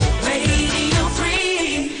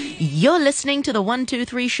You're listening to the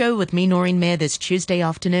 123 show with me, Noreen Mayer, this Tuesday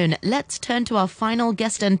afternoon. Let's turn to our final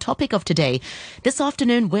guest and topic of today. This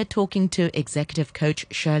afternoon, we're talking to executive coach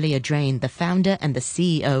Shirley Adrain, the founder and the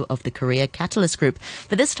CEO of the Career Catalyst Group.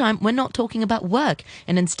 But this time, we're not talking about work,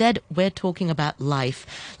 and instead, we're talking about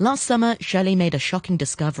life. Last summer, Shirley made a shocking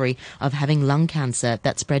discovery of having lung cancer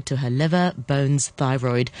that spread to her liver, bones,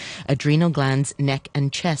 thyroid, adrenal glands, neck,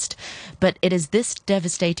 and chest. But it is this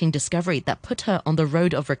devastating discovery that put her on the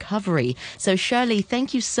road of recovery. So Shirley,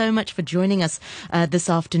 thank you so much for joining us this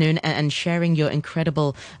afternoon and sharing your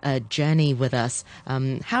incredible journey with us.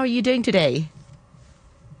 How are you doing today?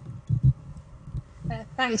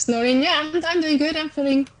 Thanks, Noreen. Yeah, I'm doing good. I'm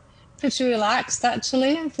feeling pretty relaxed,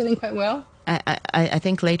 actually. I'm feeling quite well. I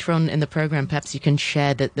think later on in the program, perhaps you can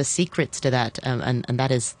share the secrets to that, and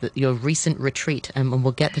that is your recent retreat, and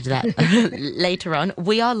we'll get to that later on.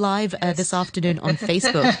 We are live this afternoon on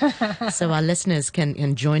Facebook, so our listeners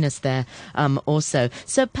can join us there also.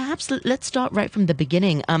 So perhaps let's start right from the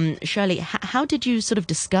beginning. Shirley, how did you sort of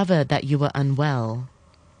discover that you were unwell?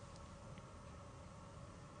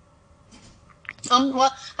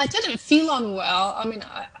 Well, I didn't feel unwell. I mean,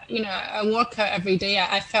 I work out every day.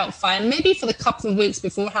 I felt fine. Maybe for the couple of weeks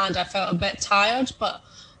beforehand, I felt a bit tired, but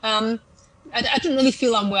I didn't really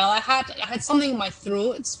feel unwell. I had something in my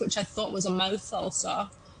throat, which I thought was a mouth ulcer,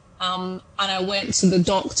 and I went to the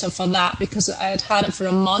doctor for that because I had had it for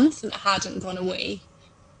a month and it hadn't gone away.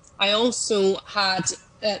 I also had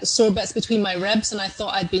sore bits between my ribs, and I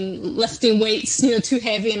thought I'd been lifting weights, too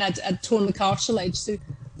heavy, and I'd torn the cartilage. So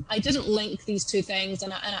I didn't link these two things,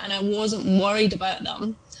 and I wasn't worried about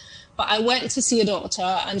them. But I went to see a doctor,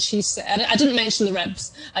 and she said, I didn't mention the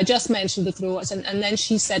ribs, I just mentioned the throat. And then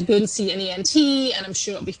she said, go and see an ENT, and I'm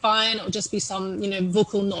sure it'll be fine. It'll just be some,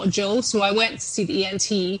 vocal nodule. So I went to see the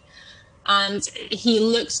ENT, and he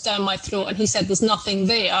looked down my throat, and he said, there's nothing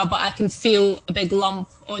there, but I can feel a big lump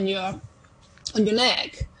on your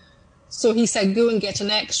neck. So he said, go and get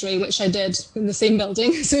an x-ray, which I did in the same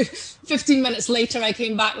building. So 15 minutes later, I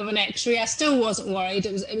came back with an x-ray. I still wasn't worried.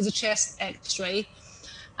 It was a chest x-ray.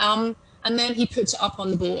 And then he put it up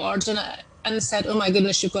on the board and said, oh my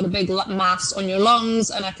goodness, you've got a big mass on your lungs,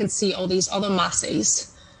 and I can see all these other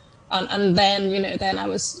masses. And then, then I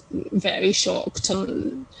was very shocked.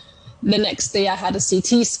 And the next day I had a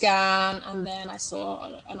CT scan, and then I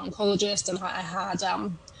saw an oncologist, and I had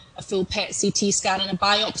a full PET CT scan and a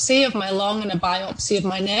biopsy of my lung and a biopsy of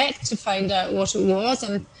my neck to find out what it was.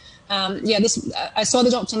 And I saw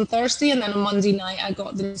the doctor on Thursday, and then on Monday night I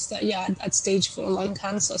got the news that I'd stage 4 lung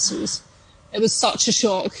cancer. So it was such a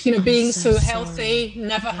shock, being so healthy,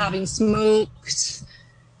 never having smoked.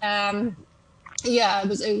 It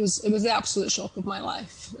was the absolute shock of my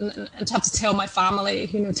life, and to have to tell my family,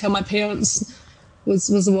 tell my parents was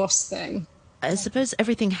the worst thing. I suppose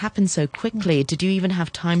everything happened so quickly. Did you even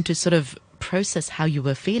have time to sort of process how you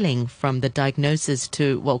were feeling from the diagnosis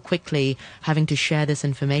to, quickly having to share this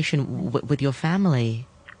information with your family?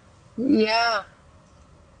 Yeah.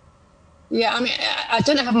 I mean, I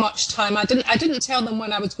didn't have much time. I didn't tell them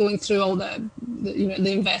when I was going through all the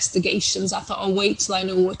investigations. I thought, I'll wait till I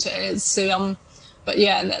know what it is. So, but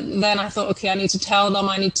then I thought, okay, I need to tell them.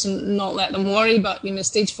 I need to not let them worry. But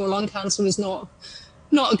stage 4 lung cancer is not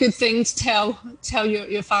a good thing to tell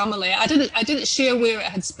your family. I didn't share where it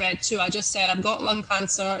had spread to. I just said, I've got lung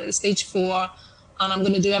cancer at stage 4, and I'm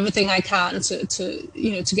going to do everything I can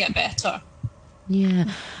to get better.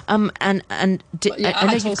 Yeah. I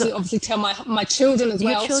had to obviously tell my children as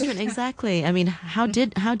well. Your children, exactly. I mean, how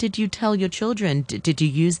did you tell your children? Did you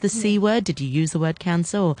use the C word? Did you use the word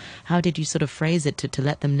cancer? Or how did you sort of phrase it to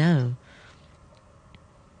let them know?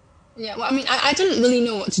 Yeah, well, I mean, I didn't really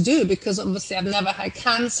know what to do because obviously I've never had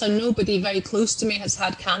cancer. Nobody very close to me has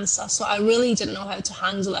had cancer. So I really didn't know how to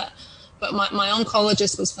handle it. But my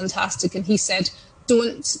oncologist was fantastic, and he said,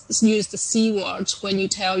 don't use the C word when you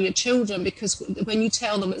tell your children, because when you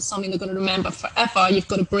tell them it's something they're going to remember forever, you've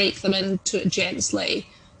got to break them into it gently.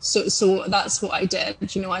 So that's what I did.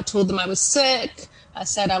 I told them I was sick. I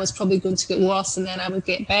said I was probably going to get worse and then I would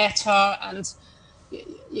get better. And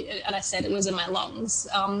I said it was in my lungs.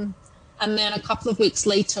 And then a couple of weeks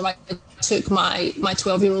later, I took my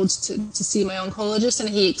 12-year-old to see my oncologist, and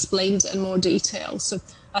he explained it in more detail. So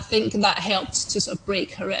I think that helped to sort of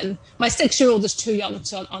break her in. My 6-year-old is too young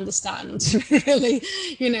to understand, really.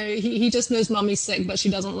 He just knows mummy's sick, but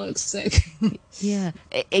she doesn't look sick. Yeah,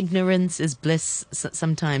 ignorance is bliss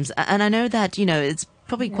sometimes. And I know that, it's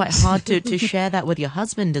probably quite hard to share that with your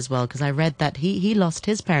husband as well, because I read that he lost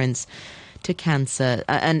his parents to cancer,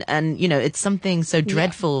 and it's something so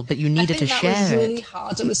dreadful, but you needed to share it. That was really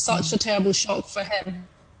hard. It was such a terrible shock for him.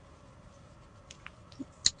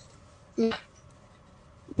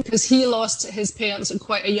 because he lost his parents at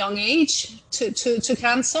quite a young age to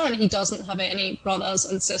cancer, and he doesn't have any brothers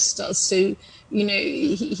and sisters. So,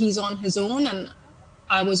 he's on his own, and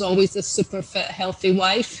I was always the super fit, healthy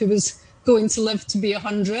wife who was going to live to be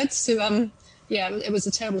 100. So, it was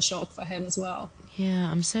a terrible shock for him as well.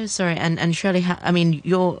 Yeah, I'm so sorry. And Shirley,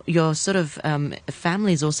 your sort of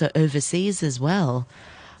family is also overseas as well.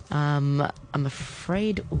 I'm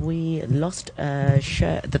afraid we lost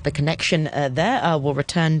the connection there. We'll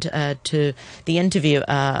return to the interview.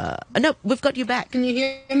 No, we've got you back. Can you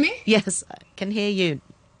hear me? Yes, I can hear you.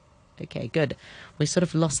 Okay, good. We sort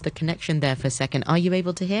of lost the connection there for a second. Are you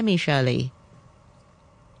able to hear me, Shirley?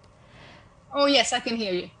 Oh, yes, I can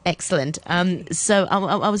hear you. Excellent. So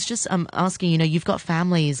I was just asking, you've got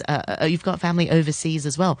family overseas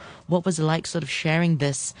as well. What was it like sort of sharing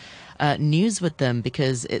this news with them?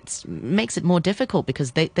 Because it makes it more difficult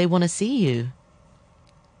because they want to see you.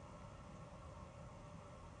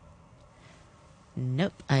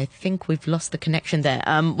 Nope, I think we've lost the connection there.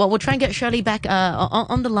 Well, we'll try and get Shirley back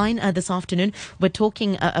on the line this afternoon. We're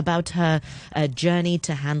talking about her journey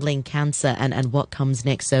to handling cancer and what comes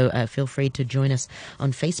next. So feel free to join us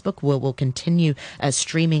on Facebook. We'll continue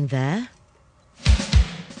streaming there.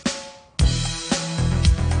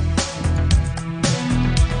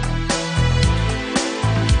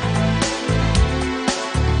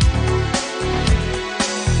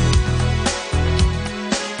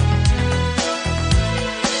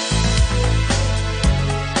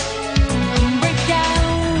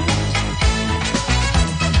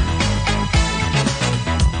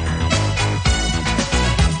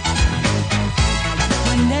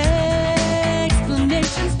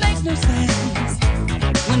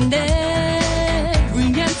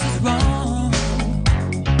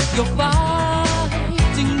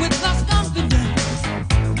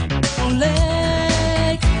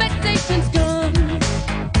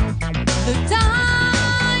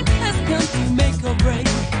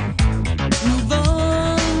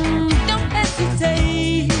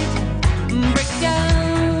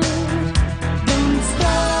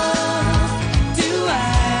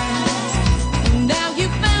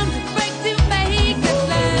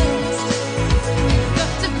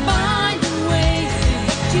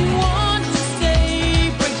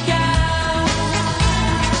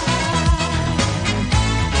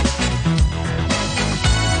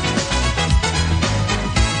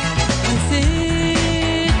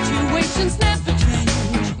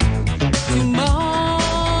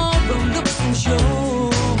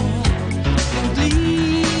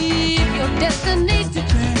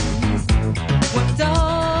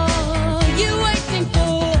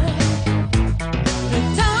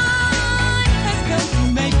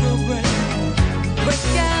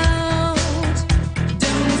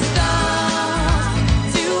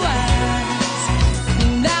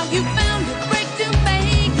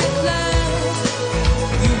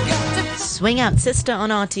 Swing Out Sister on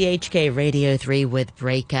RTHK Radio 3 with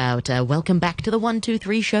Breakout. Welcome back to the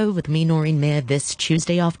 123 show with me, Noreen Mayer, this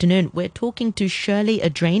Tuesday afternoon. We're talking to Shirley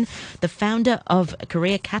Adrain, the founder of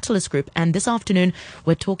Career Catalyst Group. And this afternoon,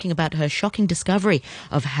 we're talking about her shocking discovery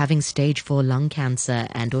of having stage 4 lung cancer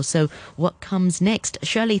and also what comes next.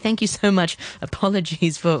 Shirley, thank you so much.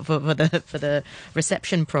 Apologies for the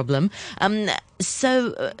reception problem.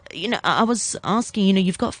 So, I was asking,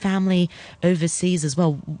 you've got family overseas as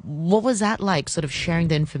well. What was that like, sort of sharing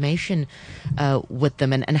the information with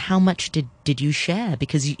them, and how much did you share?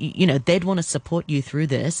 Because, they'd want to support you through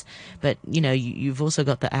this, but, you've also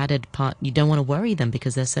got the added part, you don't want to worry them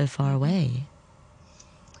because they're so far away.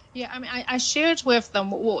 Yeah, I mean, I shared with them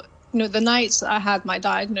the nights I had my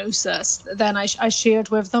diagnosis, then I shared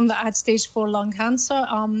with them that I had stage 4 lung cancer.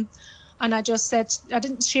 And I just said, I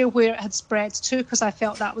didn't share where it had spread to because I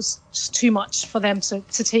felt that was just too much for them to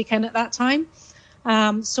take in at that time.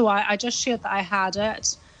 So I just shared that I had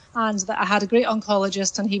it and that I had a great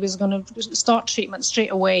oncologist and he was going to start treatment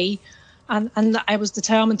straight away. And that I was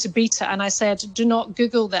determined to beat it. And I said, do not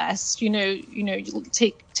Google this,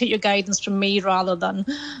 take your guidance from me rather than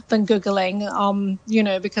Googling,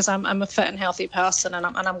 because I'm a fit and healthy person and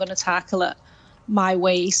I'm going to tackle it my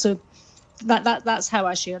way. So that's how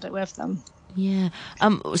I shared it with them. Yeah.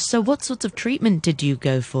 So what sorts of treatment did you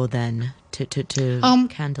go for then to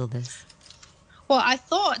handle this? Well, I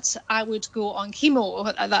thought I would go on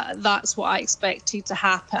chemo. That's what I expected to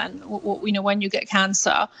happen, when you get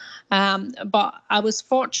cancer. But I was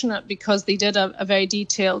fortunate because they did a very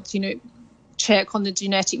detailed, check on the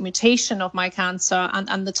genetic mutation of my cancer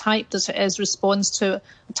and the type that it is responds to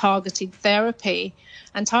targeted therapy.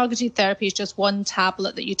 And targeted therapy is just one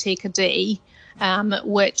tablet that you take a day.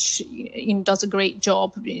 which does a great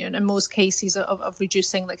job in most cases of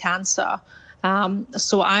reducing the cancer.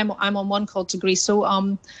 So I'm on one called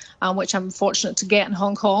Tagrisso, which I'm fortunate to get in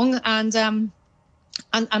Hong Kong, and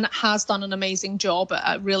it has done an amazing job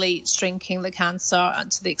at really shrinking the cancer,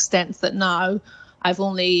 and to the extent that now I've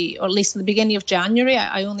only, or at least in the beginning of January,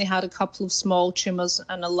 I only had a couple of small tumours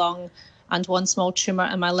in a lung and one small tumour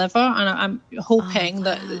in my liver. And I'm hoping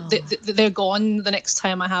that they're gone the next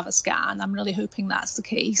time I have a scan. I'm really hoping that's the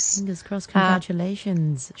case. Fingers crossed.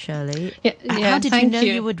 Congratulations, Shirley. Yeah, how did you know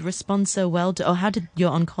you would respond so well or how did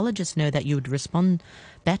your oncologist know that you would respond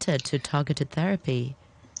better to targeted therapy?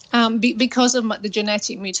 Because of the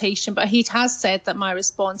genetic mutation, but he has said that my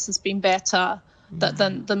response has been better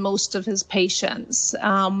than most of his patients.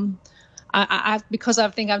 Because I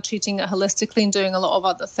think I'm treating it holistically and doing a lot of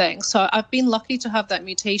other things. So I've been lucky to have that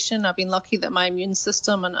mutation. I've been lucky that my immune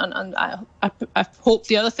system and I hope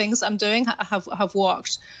the other things I'm doing have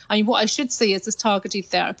worked. I mean, what I should say is this targeted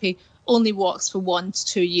therapy only works for 1 to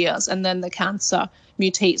 2 years, and then the cancer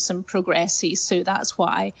mutates and progresses. So that's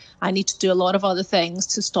why I need to do a lot of other things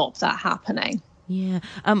to stop that happening. Yeah.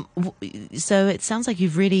 So it sounds like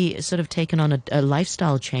you've really sort of taken on a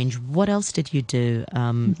lifestyle change. What else did you do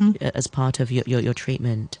as part of your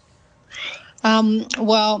treatment?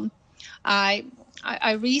 Well, I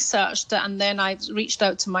researched it, and then I reached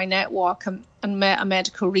out to my network and met a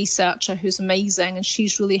medical researcher who's amazing, and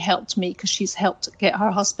she's really helped me because she's helped get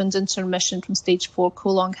her husband into remission from stage 4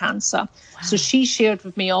 colon cancer. Wow. So she shared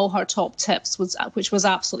with me all her top tips, which was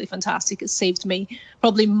absolutely fantastic. It saved me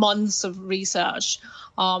probably months of research.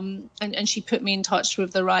 And she put me in touch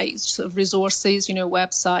with the right sort of resources,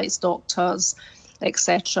 websites, doctors,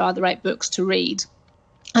 etc., the right books to read.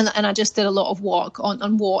 And I just did a lot of work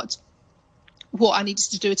on what I needed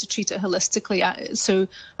to do to treat it holistically. So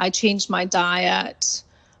I changed my diet.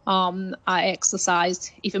 I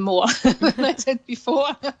exercised even more than I did before.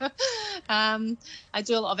 I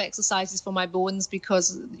do a lot of exercises for my bones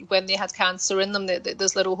because when they had cancer in them,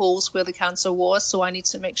 there's little holes where the cancer was. So I need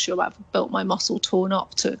to make sure I've built my muscle tone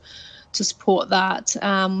up to support that.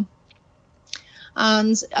 And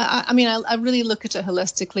I really look at it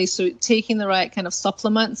holistically. So taking the right kind of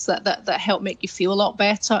supplements that help make you feel a lot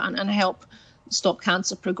better and help stop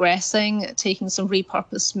cancer progressing, taking some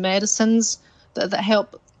repurposed medicines that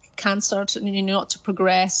help cancer not to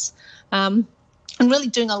progress, and really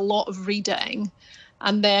doing a lot of reading.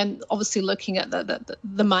 And then obviously looking at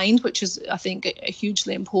the mind, which is, I think, a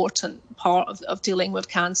hugely important part of dealing with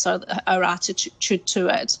cancer, our attitude to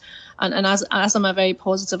it. And as I'm a very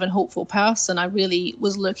positive and hopeful person, I really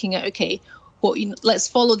was looking at, okay, let's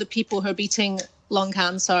follow the people who are beating lung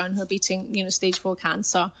cancer and who are beating, stage 4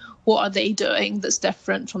 cancer. What are they doing that's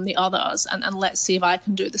different from the others? And let's see if I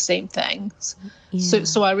can do the same things. Yeah.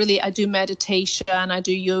 So I do meditation, I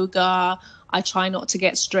do yoga. I try not to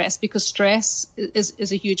get stressed because stress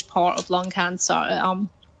is a huge part of lung cancer.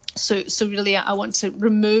 So really, I want to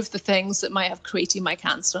remove the things that might have created my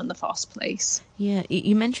cancer in the first place. Yeah,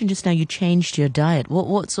 you mentioned just now you changed your diet.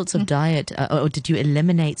 What sorts of diet, or did you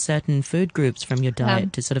eliminate certain food groups from your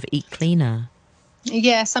diet to sort of eat cleaner?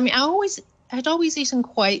 Yes, I mean, I'd always eaten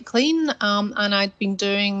quite clean, and I'd been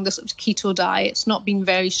doing the sort of keto diet. It's not been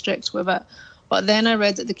very strict with it, but then I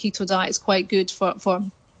read that the keto diet is quite good for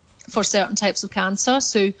certain types of cancer,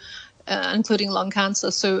 so including lung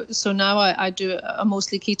cancer. So now I do a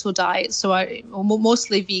mostly keto diet. So I'm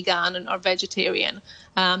mostly vegan or vegetarian,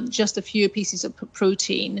 just a few pieces of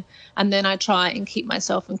protein, and then I try and keep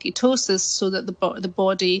myself in ketosis so that the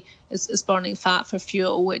body is burning fat for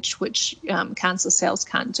fuel, which cancer cells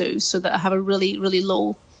can't do. So that I have a really, really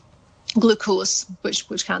low glucose,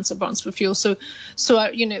 which cancer burns for fuel. So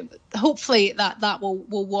hopefully that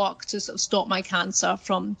will work to sort of stop my cancer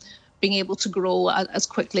from being able to grow as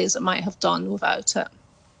quickly as it might have done without it.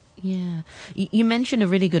 Yeah. You mentioned a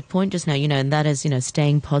really good point just now, and that is,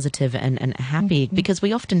 staying positive and happy, because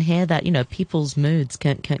we often hear that, people's moods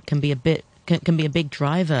can be a big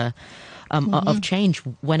driver of change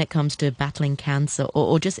when it comes to battling cancer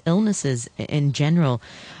or just illnesses in general.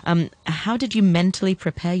 How did you mentally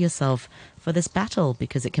prepare yourself for this battle?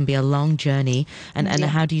 Because it can be a long journey. And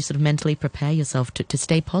how do you sort of mentally prepare yourself to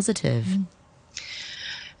stay positive?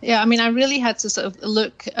 Yeah, I mean, I really had to sort of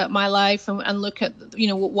look at my life and look at,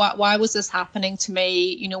 why was this happening to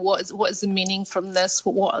me? What is the meaning from this?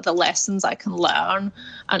 What are the lessons I can learn?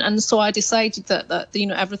 And so I decided that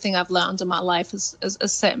everything I've learned in my life has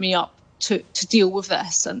set me up to deal with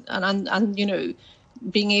this and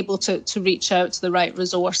being able to reach out to the right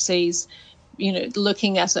resources,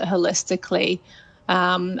 looking at it holistically,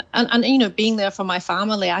 and being there for my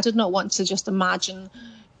family. I did not want to just imagine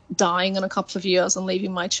dying in a couple of years and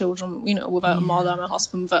leaving my children, without a mother, my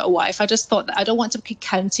husband without a wife. I just thought that I don't want to be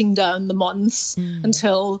counting down the months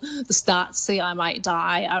until the stats say I might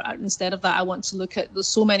die. Instead of that, I want to look at, there's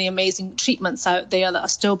so many amazing treatments out there that are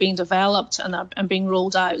still being developed and being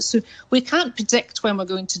rolled out. So we can't predict when we're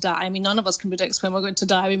going to die. I mean, none of us can predict when we're going to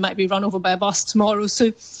die. We might be run over by a bus tomorrow.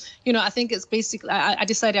 So, I think it's basically, I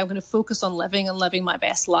decided I'm going to focus on living my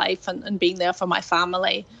best life and being there for my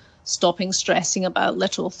family, stopping stressing about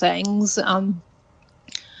little things, and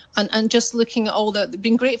just looking at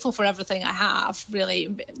being grateful for everything I have, really,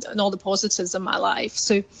 and all the positives in my life.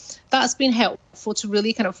 So that's been helpful to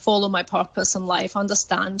really kind of follow my purpose in life,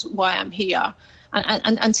 understand why I'm here,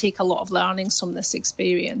 and take a lot of learnings from this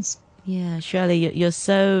experience. Yeah, Shirley, you're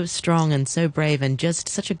so strong and so brave and just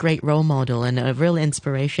such a great role model and a real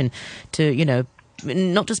inspiration to,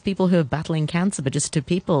 not just people who are battling cancer, but just to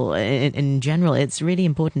people in general. It's really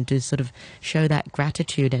important to sort of show that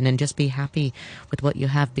gratitude and just be happy with what you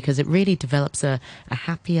have, because it really develops a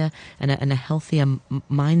happier and a healthier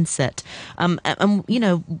mindset. And we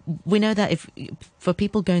know that for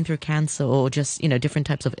people going through cancer or just, different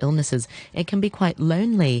types of illnesses, it can be quite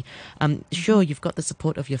lonely. Sure, you've got the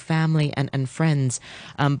support of your family and friends,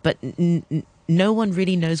 but no one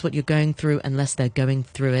really knows what you're going through unless they're going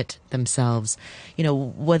through it themselves.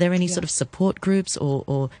 Were there any sort of support groups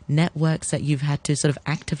or networks that you've had to sort of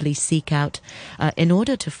actively seek out in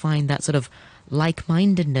order to find that sort of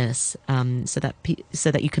like-mindedness, so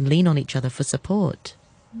that you can lean on each other for support?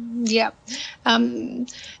 Yeah.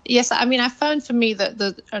 Yes. I mean, I found for me that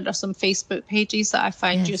there are some Facebook pages that I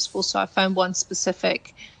find useful. So I found one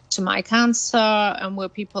specific to my cancer and where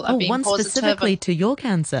people are being one positive. Specifically to your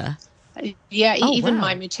cancer? Yeah, even wow.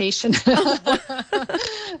 my mutation. Wow.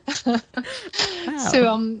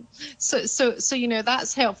 So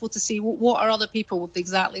that's helpful to see what are other people with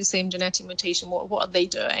exactly the same genetic mutation, what are they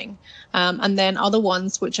doing, and then other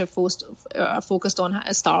ones which are focused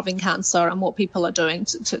on starving cancer and what people are doing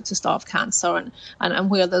to starve cancer, and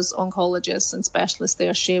where there's oncologists and specialists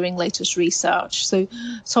there sharing latest research. So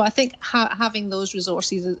I think having those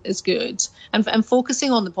resources is good, and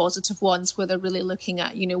focusing on the positive ones where they're really looking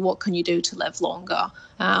at what can you do to live longer,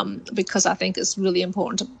 because I think it's really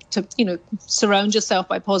important to surround yourself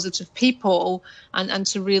by positive people and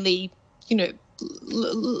to really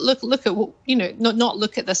look at what not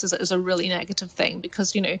look at this as a really negative thing,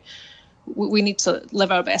 because we need to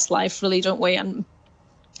live our best life, really, don't we, and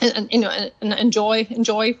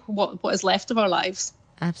enjoy what is left of our lives.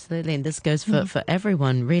 Absolutely, and this goes for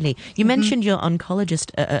everyone, really. You mentioned your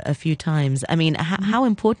oncologist a few times. I mean, how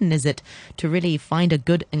important is it to really find a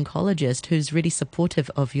good oncologist who's really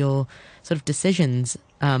supportive of your sort of decisions,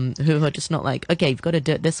 who are just not like, okay, you've got to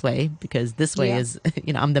do it this way because this way is,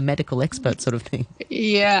 I'm the medical expert sort of thing.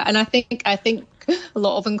 Yeah, and I think a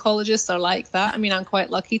lot of oncologists are like that. I mean, I'm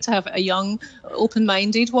quite lucky to have a young,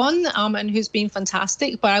 open-minded one, and who's been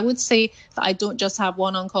fantastic. But I would say that I don't just have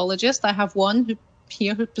one oncologist. I have one who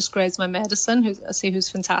prescribes my medicine, who's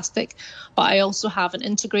fantastic. But I also have an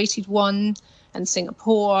integrated one in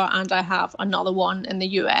Singapore, and I have another one in the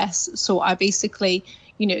US. So I basically,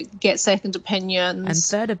 get second opinions and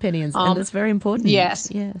third opinions, and that's very important. Yes,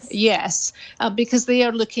 because they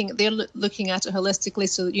are looking at it holistically.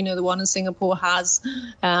 So the one in Singapore has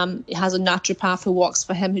a naturopath who works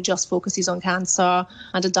for him who just focuses on cancer,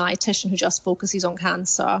 and a dietitian who just focuses on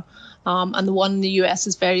cancer. And the one in the US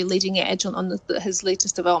is very leading edge on his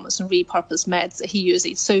latest developments and repurposed meds that he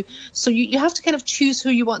uses. So you have to kind of choose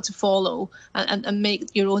who you want to follow and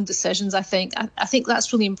make your own decisions. I think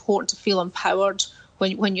that's really important, to feel empowered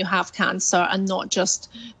when you have cancer, and not just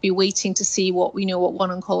be waiting to see what one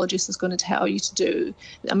oncologist is going to tell you to do.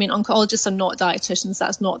 I mean, oncologists are not dietitians.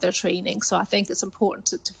 That's not their training. So I think it's important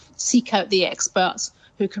to seek out the experts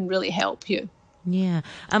who can really help you. Yeah.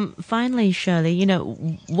 Finally, Shirley,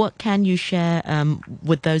 what can you share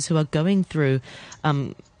with those who are going through,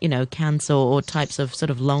 cancer or types of sort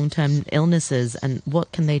of long-term illnesses, and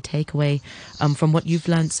what can they take away from what you've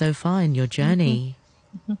learned so far in your journey?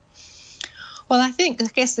 Mm-hmm. Well, I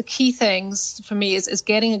guess the key things for me is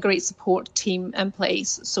getting a great support team in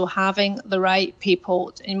place. So having the right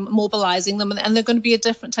people and mobilizing them, and they're going to be a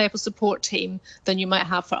different type of support team than you might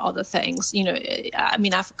have for other things. I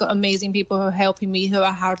mean, I've got amazing people who are helping me who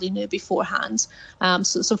I hardly knew beforehand.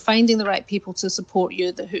 So finding the right people to support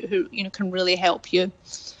you, who can really help you.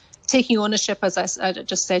 taking ownership, as I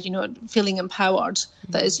just said, feeling empowered.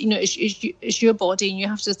 That is, it's your body, and you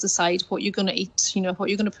have to decide what you're going to eat, what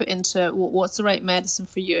you're going to put into it, what's the right medicine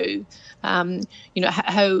for you,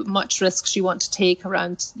 how much risks you want to take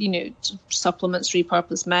around, supplements,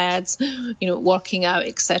 repurposed meds, working out,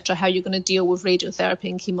 etc. How you're going to deal with radiotherapy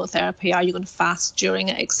and chemotherapy. Are you going to fast during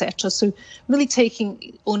it, etc. So really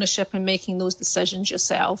taking ownership and making those decisions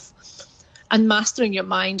yourself. And mastering your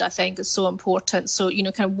mind, I think, is so important. So,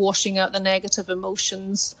 kind of washing out the negative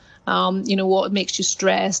emotions, what makes you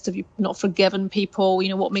stressed, have you not forgiven people,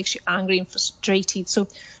 what makes you angry and frustrated. So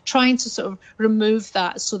trying to sort of remove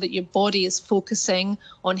that so that your body is focusing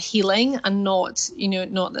on healing and not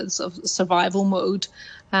the sort of survival mode.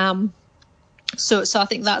 So I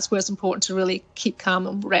think that's where it's important to really keep calm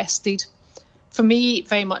and rested. For me,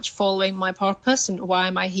 very much following my purpose and why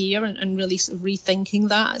am I here, and really sort of rethinking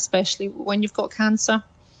that, especially when you've got cancer,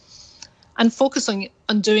 and focusing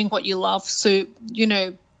on doing what you love. So,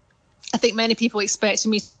 I think many people expected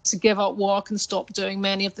me to give up work and stop doing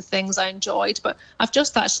many of the things I enjoyed, but I've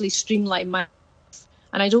just actually streamlined my life,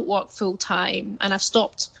 and I don't work full time, and I've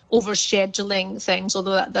stopped over scheduling things,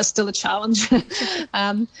 although that's still a challenge.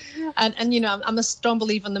 I'm a strong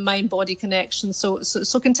believer in the mind-body connection.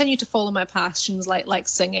 So continue to follow my passions like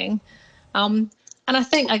singing. And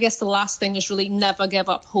I guess the last thing is really never give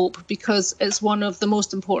up hope, because it's one of the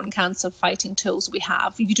most important cancer fighting tools we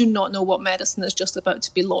have. You do not know what medicine is just about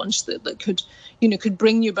to be launched that could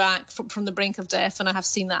bring you back from the brink of death. And I have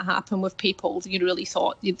seen that happen with people. You really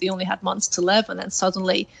thought they only had months to live, and then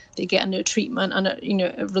suddenly they get a new treatment, and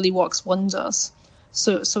it really works wonders.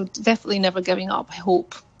 So definitely never giving up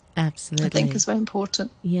hope. Absolutely. I think is very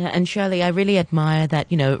important. Yeah, and Shirley, I really admire that,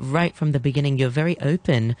 right from the beginning, you're very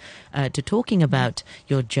open to talking about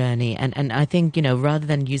your journey. And I think, rather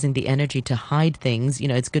than using the energy to hide things,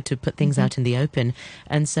 it's good to put things out in the open.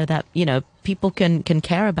 And so that, people can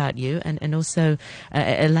care about you, and also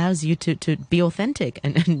allows you to be authentic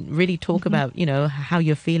and really talk about, how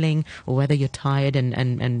you're feeling, or whether you're tired,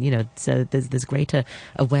 and so there's greater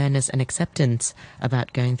awareness and acceptance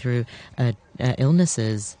about going through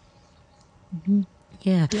illnesses. Mm-hmm.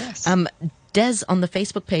 Yeah. Yes. Des on the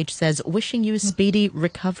Facebook page says, wishing you a speedy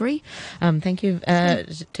recovery. Thank you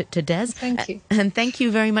to Des. Thank you. And thank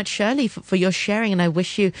you very much, Shirley, for your sharing. And I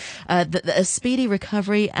wish you a speedy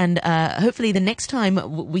recovery. And hopefully the next time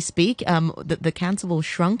we speak, the cancer will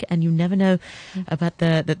shrunk, and you never know about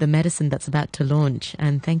the medicine that's about to launch.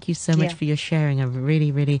 And thank you so much for your sharing. I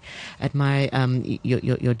really, really admire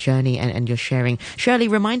your journey and your sharing. Shirley,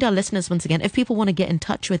 remind our listeners once again, if people want to get in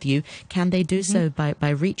touch with you, can they do so by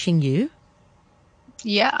reaching you?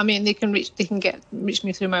 Yeah, I mean, they can reach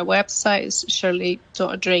me through my website. It's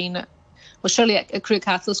shirley.adrain. Shirley at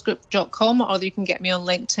careercatalyst.com, or you can get me on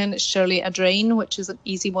LinkedIn. It's Shirley Adrain, which is an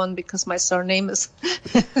easy one because my surname is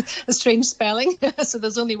a strange spelling. So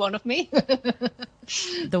there's only one of me.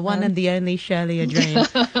 The one and the only Shirley Adrain.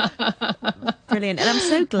 Brilliant. And I'm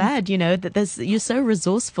so glad, that you're so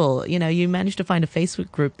resourceful. You managed to find a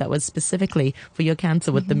Facebook group that was specifically for your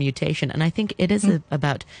cancer with the mutation. And I think it is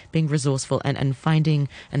about being resourceful and finding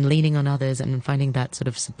and leaning on others, and finding that sort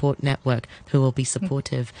of support network who will be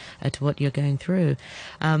supportive to what you're going through.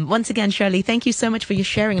 Once again, Shirley, thank you so much for your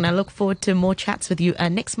sharing, and I look forward to more chats with you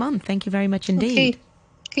next month. Thank you very much indeed.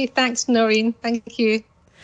 Okay, thanks, Noreen. Thank you.